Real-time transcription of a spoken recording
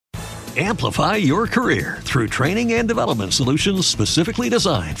Amplify your career through training and development solutions specifically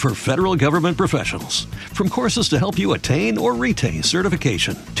designed for federal government professionals. From courses to help you attain or retain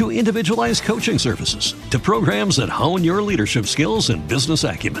certification, to individualized coaching services, to programs that hone your leadership skills and business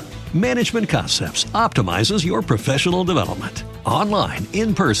acumen, Management Concepts optimizes your professional development. Online,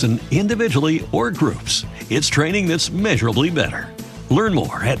 in person, individually, or groups, it's training that's measurably better. Learn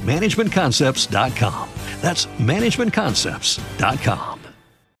more at managementconcepts.com. That's managementconcepts.com.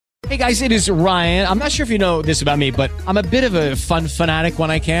 Hey guys, it is Ryan. I'm not sure if you know this about me, but I'm a bit of a fun fanatic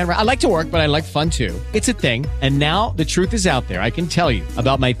when I can. I like to work, but I like fun too. It's a thing. And now the truth is out there. I can tell you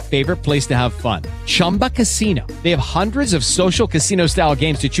about my favorite place to have fun. Chumba Casino. They have hundreds of social casino style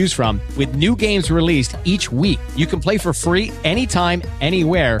games to choose from with new games released each week. You can play for free anytime,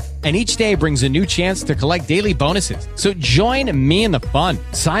 anywhere. And each day brings a new chance to collect daily bonuses. So join me in the fun.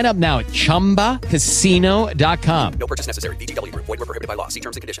 Sign up now at ChumbaCasino.com. No purchase necessary. VGW Group. Void where prohibited by law. See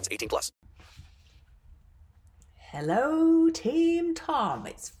terms and conditions. 18+. Hello, Team Tom.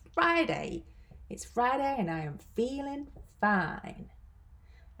 It's Friday. It's Friday and I am feeling fine.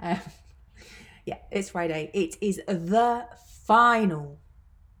 Yeah, it's Friday. It is the final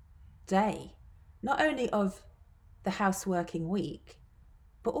day, not only of the houseworking week,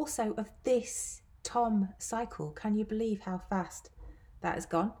 but also of this Tom cycle. Can you believe how fast that has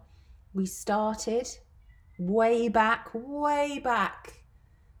gone? We started way back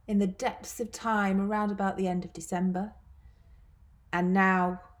in the depths of time, around about the end of December. And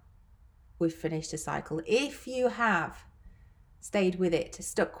now we've finished a cycle. If you have stayed with it,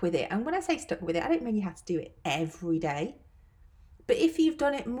 stuck with it, and when I say stuck with it, I don't mean you have to do it every day. But if you've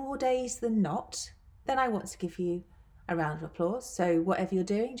done it more days than not, then I want to give you a round of applause. So whatever you're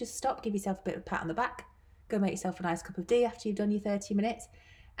doing, just stop, give yourself a bit of a pat on the back, go make yourself a nice cup of tea after you've done your 30 minutes.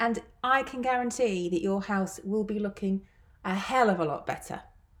 And I can guarantee that your house will be looking a hell of a lot better.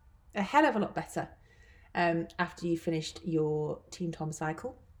 After you've finished your Team Tom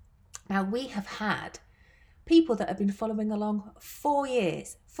cycle. Now, we have had people that have been following along for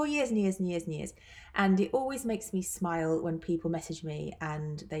years and years. And it always makes me smile when people message me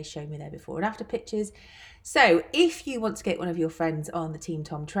and they show me their before and after pictures. So if you want to get one of your friends on the Team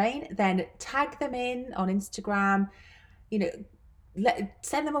Tom train, then tag them in on Instagram,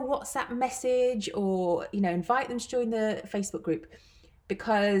 send them a WhatsApp message, or, invite them to join the Facebook group,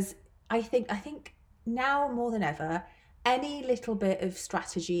 because I think now more than ever, any little bit of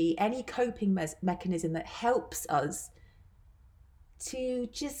strategy, any coping mechanism that helps us to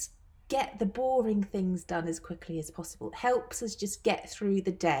just get the boring things done as quickly as possible, helps us just get through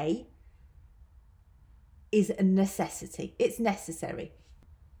the day, is a necessity. It's necessary.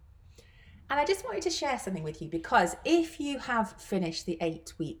 And I just wanted to share something with you, because if you have finished the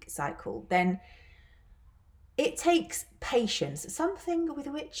 8-week cycle, then it takes patience, something with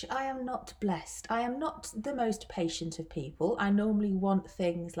which I am not blessed. I am not the most patient of people. I normally want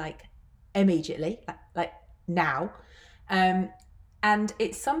things like immediately, like now. And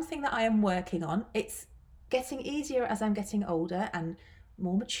it's something that I am working on. It's getting easier as I'm getting older and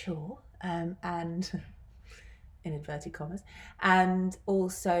more mature, and in inverted commas, and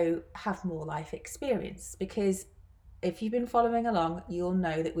also have more life experience. Because if you've been following along, you'll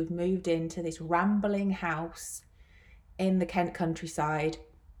know that we've moved into this rambling house in the Kent countryside.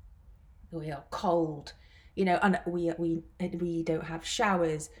 We are cold, and we don't have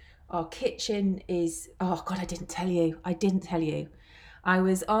showers. Our kitchen is, oh God, I didn't tell you. I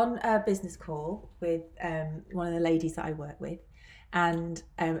was on a business call with one of the ladies that I work with, and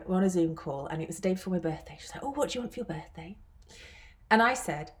we're on a Zoom call, and it was the day before my birthday. She's like, oh, what do you want for your birthday? And I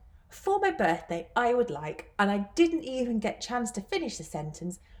said, for my birthday, I would like, and I didn't even get a chance to finish the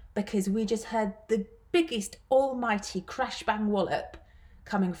sentence because we just heard the biggest almighty crash bang wallop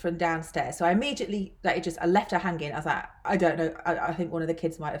coming from downstairs. So I immediately, I left her hanging. I was like, I don't know. I think one of the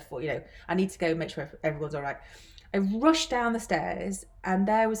kids might have thought, I need to go make sure everyone's all right. I rushed down the stairs, and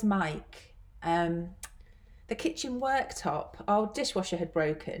there was Mike. The kitchen worktop, our dishwasher had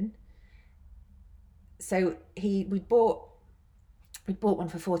broken. So we bought one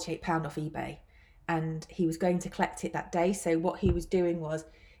for £48 off eBay, and he was going to collect it that day. So what he was doing was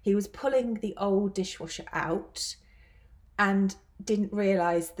he was pulling the old dishwasher out and didn't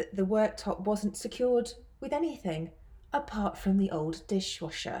realise that the worktop wasn't secured with anything apart from the old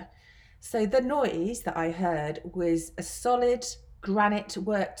dishwasher. So the noise that I heard was a solid granite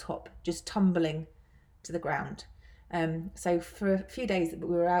worktop just tumbling to the ground. So for a few days that we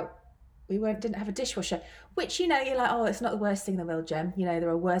were out, we didn't have a dishwasher, which, you're like, oh, it's not the worst thing in the world, Jem. There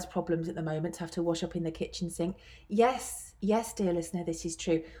are worse problems at the moment to have to wash up in the kitchen sink. Yes, dear listener, this is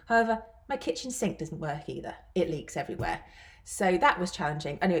true. However, my kitchen sink doesn't work either. It leaks everywhere. So that was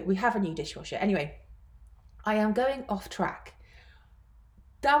challenging. Anyway, we have a new dishwasher. Anyway, I am going off track.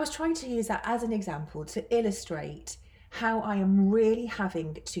 I was trying to use that as an example to illustrate how I am really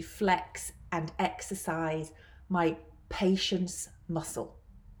having to flex and exercise my patience muscle.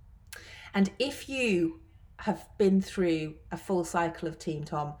 And if you have been through a full cycle of Team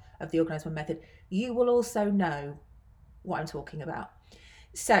Tom, of the Organised One method, you will also know what I'm talking about.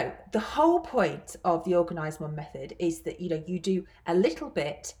 So the whole point of the Organised One method is that, you do a little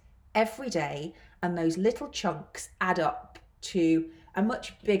bit every day, and those little chunks add up to a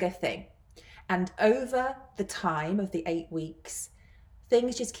much bigger thing. And over the time of the 8 weeks,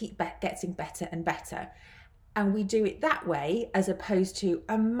 things just keep getting better and better. And we do it that way, as opposed to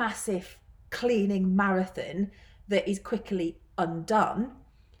a massive cleaning marathon that is quickly undone.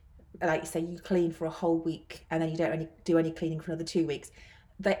 Like you say, you clean for a whole week and then you don't do any cleaning for another 2 weeks.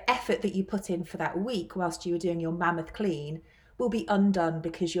 The effort that you put in for that week whilst you were doing your mammoth clean will be undone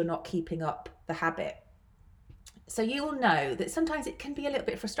because you're not keeping up the habit. So you will know that sometimes it can be a little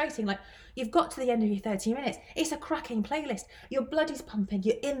bit frustrating. Like, you've got to the end of your 30 minutes. It's a cracking playlist. Your blood is pumping.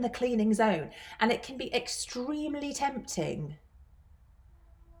 You're in the cleaning zone. And it can be extremely tempting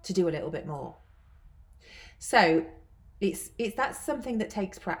to do a little bit more. So that's something that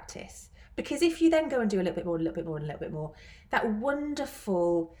takes practice. Because if you then go and do a little bit more, a little bit more, and a little bit more, that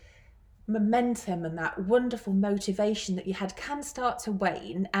wonderful momentum and that wonderful motivation that you had can start to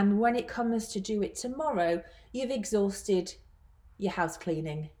wane. And when it comes to do it tomorrow, you've exhausted your house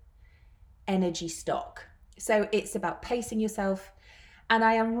cleaning energy stock. So it's about pacing yourself. And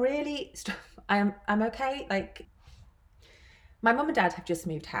I'm okay. Like, my mum and dad have just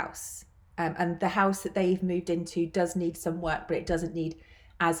moved house, and the house that they've moved into does need some work, but it doesn't need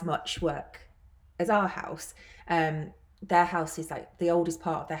as much work as our house. Their house is like, the oldest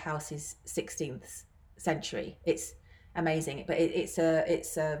part of their house is 16th century. It's amazing, but it's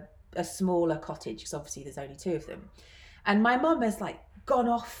a smaller cottage, because obviously there's only 2 of them. And my mum has gone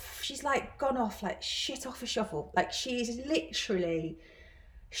off like shit off a shovel. Like, she's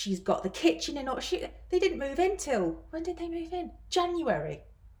got the kitchen in order. They didn't move in till, when did they move in? January,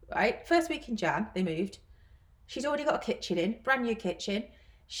 right? First week in Jan, they moved. She's already got a kitchen in, brand new kitchen.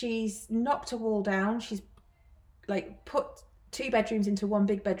 She's knocked a wall down. She's put 2 bedrooms into 1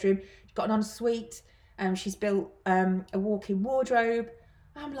 big bedroom. She's got an ensuite. She's built a walk-in wardrobe.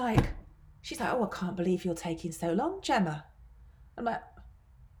 I'm like, she's like, oh, I can't believe you're taking so long, Gemma. I'm like,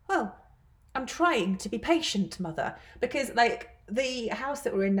 well, I'm trying to be patient, mother, because the house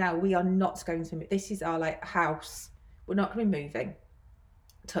that we're in now, we are not going to move. This is our house. We're not going to be moving.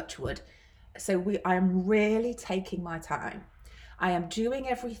 Touch wood. So I am really taking my time. I am doing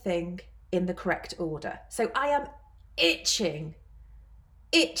everything in the correct order. So I am itching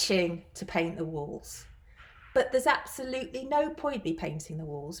to paint the walls. But there's absolutely no point me painting the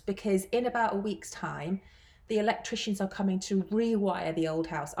walls, because in about a week's time, the electricians are coming to rewire the old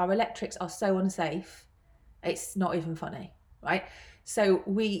house. Our electrics are so unsafe, it's not even funny, right? So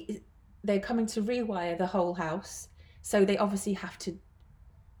they're coming to rewire the whole house. So they obviously have to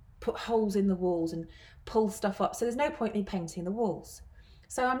put holes in the walls and pull stuff up. So there's no point me painting the walls.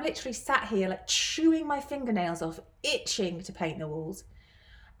 So I'm literally sat here chewing my fingernails off, itching to paint the walls.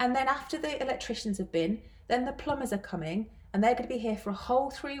 And then after the electricians have been, then the plumbers are coming, and they're going to be here for a whole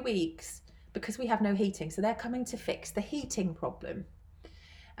 3 weeks because we have no heating. So they're coming to fix the heating problem.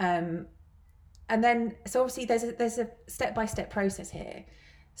 And then, so obviously there's a step-by-step process here.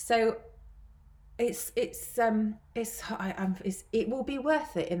 So it will be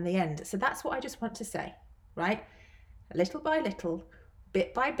worth it in the end. So that's what I just want to say, right? Little by little,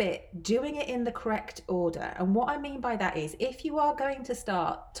 bit by bit, doing it in the correct order. And what I mean by that is, if you are going to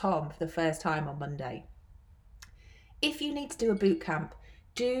start Tom for the first time on Monday, if you need to do a boot camp,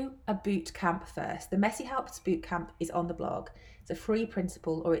 do a boot camp first. The Messy Helps boot camp is on the blog. It's a free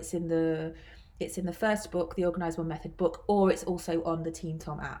principle, or it's in the first book, the Organised One Method book, or it's also on the Team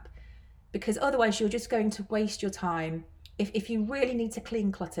Tom app. Because otherwise you're just going to waste your time. If you really need to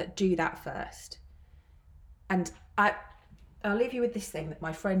clean clutter, do that first. And I'll leave you with this thing that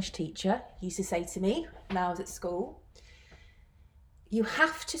my French teacher used to say to me when I was at school. You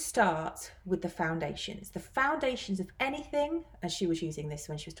have to start with the foundations. The foundations of anything, and she was using this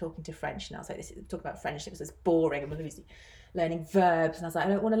when she was talking to French, and I was like, talk about French, it was just boring, and we were learning verbs, and I was like, I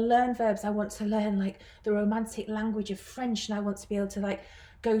don't want to learn verbs, I want to learn the romantic language of French, and I want to be able to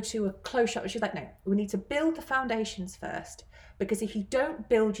go to a clothes shop. And she's like, no, we need to build the foundations first, because if you don't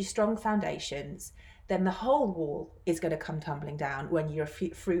build your strong foundations, then the whole wall is going to come tumbling down when you're a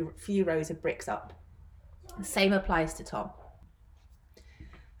few rows of bricks up. The same applies to Tom.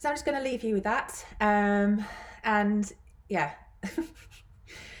 So I'm just going to leave you with that. And yeah.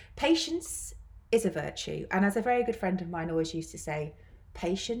 Patience is a virtue. And as a very good friend of mine always used to say,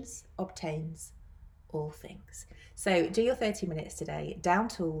 patience obtains all things. So do your 30 minutes today, down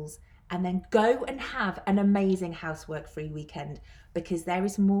tools, and then go and have an amazing housework-free weekend, because there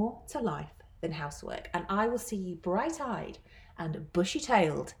is more to life than housework. And I will see you bright-eyed and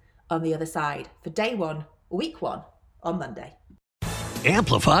bushy-tailed on the other side for day one, week one, on Monday.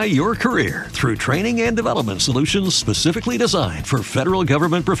 Amplify your career through training and development solutions specifically designed for federal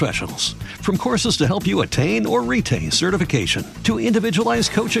government professionals. From courses to help you attain or retain certification, to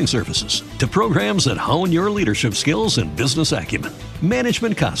individualized coaching services, to programs that hone your leadership skills and business acumen,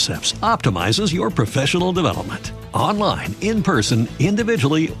 Management Concepts optimizes your professional development. Online, in person,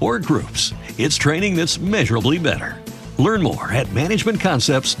 individually, or groups, it's training that's measurably better. Learn more at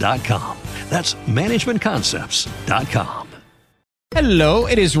managementconcepts.com. That's managementconcepts.com. Hello,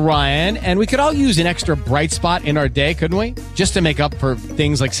 it is Ryan, and we could all use an extra bright spot in our day, couldn't we? Just to make up for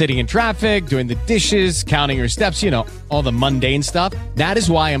things like sitting in traffic, doing the dishes, counting your steps, all the mundane stuff. That is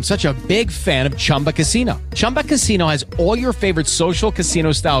why I'm such a big fan of Chumba Casino. Chumba Casino has all your favorite social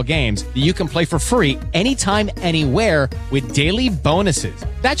casino-style games that you can play for free anytime, anywhere with daily bonuses.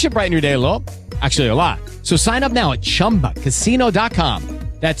 That should brighten your day a little. Actually, a lot. So sign up now at ChumbaCasino.com.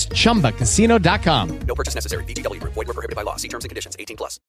 That's ChumbaCasino.com. No purchase necessary. VGW Group. Void where prohibited by law. See terms and conditions. 18+.